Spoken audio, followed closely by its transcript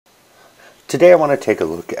Today I want to take a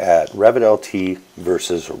look at Revit LT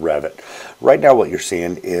versus Revit. Right now what you're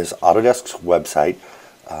seeing is Autodesk's website,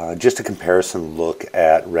 just a comparison look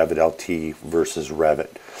at Revit LT versus Revit.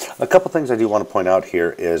 A couple things I do want to point out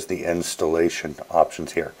here is the installation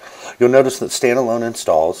options here. You'll notice that standalone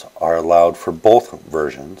installs are allowed for both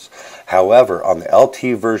versions. However, on the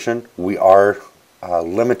LT version we are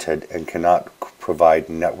limited and cannot provide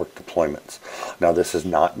network deployments. Now this is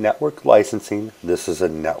not network licensing, this is a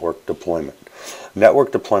network deployment.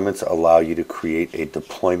 Network deployments allow you to create a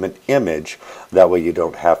deployment image, that way you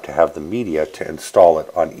don't have to have the media to install it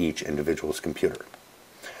on each individual's computer.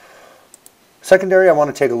 Secondary, I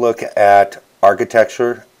want to take a look at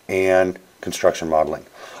architecture and construction modeling.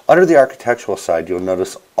 Under the architectural side, you'll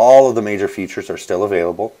notice all of the major features are still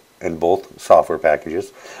available in both software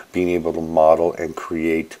packages, being able to model and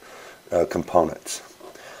create components.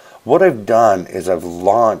 What I've done is I've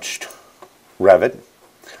launched Revit,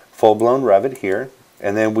 full-blown Revit here,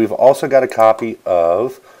 and then we've also got a copy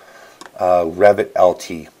of Revit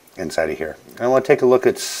LT inside of here. And I want to take a look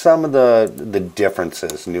at some of the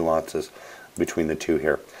differences, nuances between the two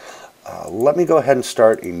here. Let me go ahead and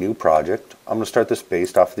start a new project. I'm going to start this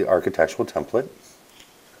based off of the architectural template.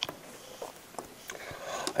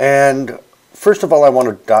 And first of all, I want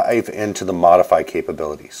to dive into the modify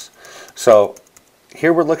capabilities. So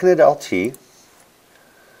here we're looking at LT.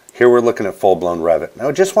 Here we're looking at full-blown Revit. Now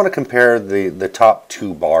I just want to compare the top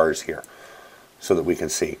two bars here so that we can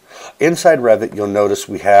see. Inside Revit, you'll notice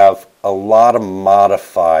we have a lot of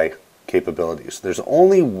modify capabilities. There's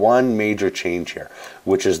only one major change here,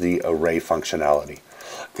 which is the array functionality.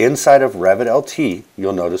 Inside of Revit LT,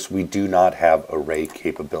 you'll notice we do not have array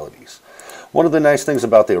capabilities. One of the nice things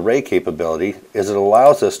about the array capability is it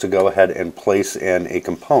allows us to go ahead and place in a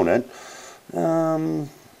component.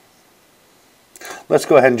 Let's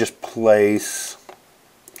go ahead and just place,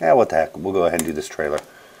 what the heck, we'll go ahead and do this trailer,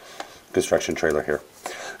 construction trailer here.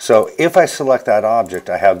 So if I select that object,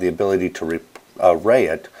 I have the ability to array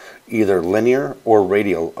it, either linear or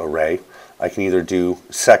radial array. I can either do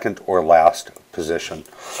second or last position.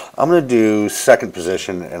 I'm going to do second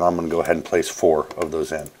position, and I'm going to go ahead and place 4 of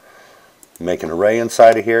those in. Make an array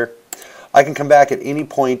inside of here. I can come back at any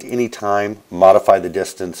point, any time, modify the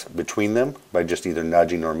distance between them by just either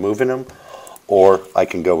nudging or moving them, or I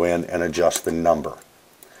can go in and adjust the number.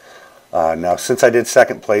 Now since I did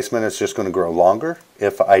second placement, it's just going to grow longer.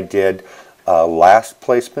 If I did last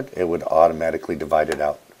placement, it would automatically divide it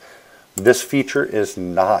out. This feature is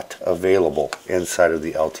not available inside of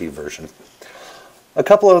the LT version. A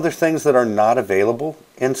couple of other things that are not available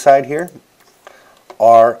inside here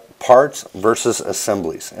are parts versus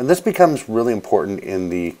assemblies. And this becomes really important in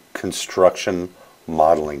the construction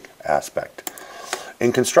modeling aspect.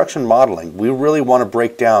 In construction modeling, we really want to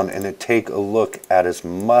break down and take a look at as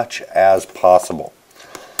much as possible.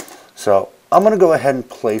 So I'm going to go ahead and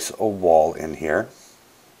place a wall in here.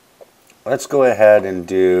 Let's go ahead and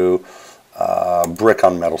do brick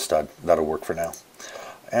on metal stud. That'll work for now.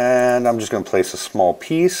 And I'm just going to place a small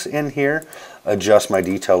piece in here, adjust my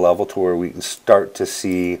detail level to where we can start to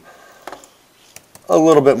see a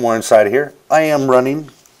little bit more inside of here. I am running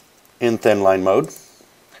in thin line mode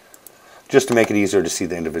just to make it easier to see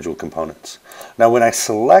the individual components. Now when I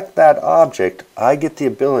select that object, I get the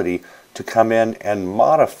ability to come in and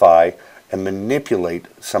modify and manipulate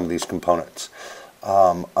some of these components.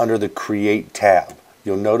 Under the Create tab,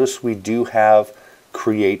 you'll notice we do have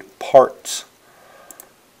Create Parts.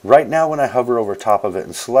 Right now when I hover over top of it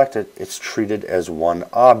and select it, it's treated as one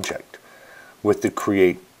object. With the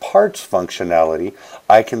Create Parts functionality,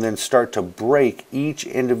 I can then start to break each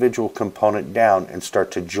individual component down and start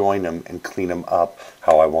to join them and clean them up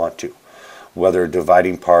how I want to. Whether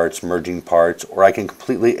dividing parts, merging parts, or I can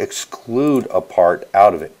completely exclude a part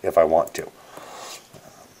out of it if I want to.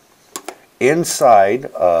 Inside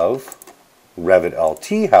of Revit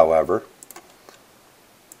LT, however,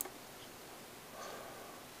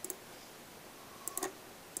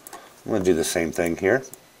 I'm going to do the same thing here,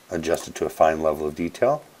 adjust it to a fine level of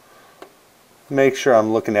detail. Make sure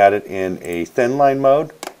I'm looking at it in a thin line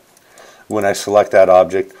mode. When I select that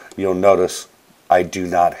object, you'll notice I do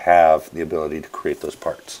not have the ability to create those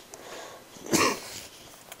parts.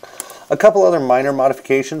 A couple other minor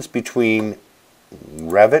modifications between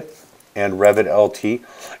Revit and Revit LT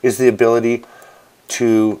is the ability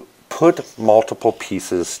to put multiple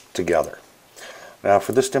pieces together. Now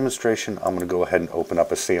for this demonstration, I'm going to go ahead and open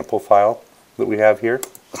up a sample file that we have here.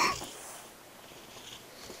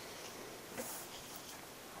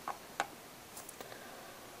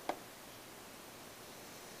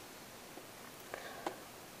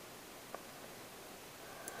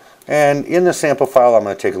 And in the sample file, I'm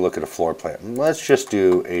going to take a look at a floor plan. Let's just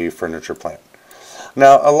do a furniture plan.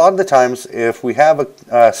 Now, a lot of the times, if we have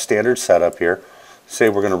a standard setup here, say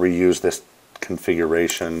we're going to reuse this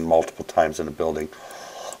configuration multiple times in a building,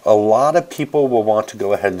 a lot of people will want to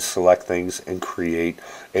go ahead and select things and create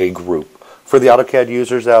a group. For the AutoCAD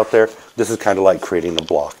users out there, this is kind of like creating a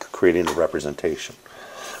block, creating a representation.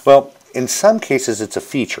 Well, in some cases, it's a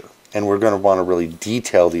feature, and we're going to want to really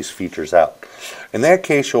detail these features out. In that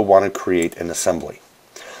case, you'll want to create an assembly.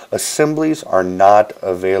 Assemblies are not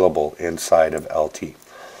available inside of LT.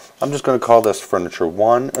 I'm just going to call this Furniture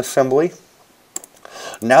 1 assembly.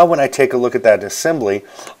 Now when I take a look at that assembly,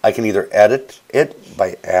 I can either edit it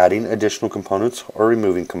by adding additional components or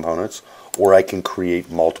removing components, or I can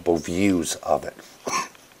create multiple views of it.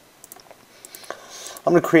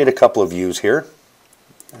 I'm going to create a couple of views here.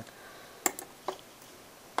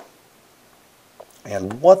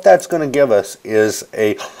 And what that's going to give us is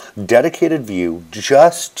a dedicated view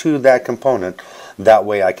just to that component. That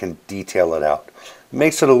way I can detail it out.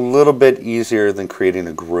 Makes it a little bit easier than creating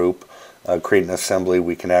a group. Creating an assembly,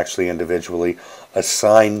 we can actually individually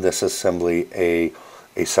assign this assembly a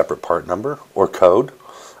separate part number or code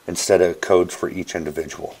instead of codes for each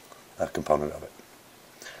individual component of it.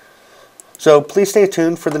 So please stay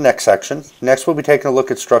tuned for the next section. Next we'll be taking a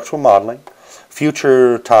look at structural modeling.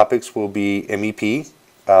 Future topics will be MEP,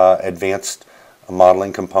 advanced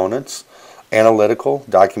modeling components, analytical,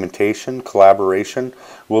 documentation, collaboration.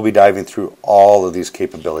 We'll be diving through all of these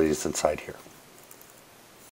capabilities inside here.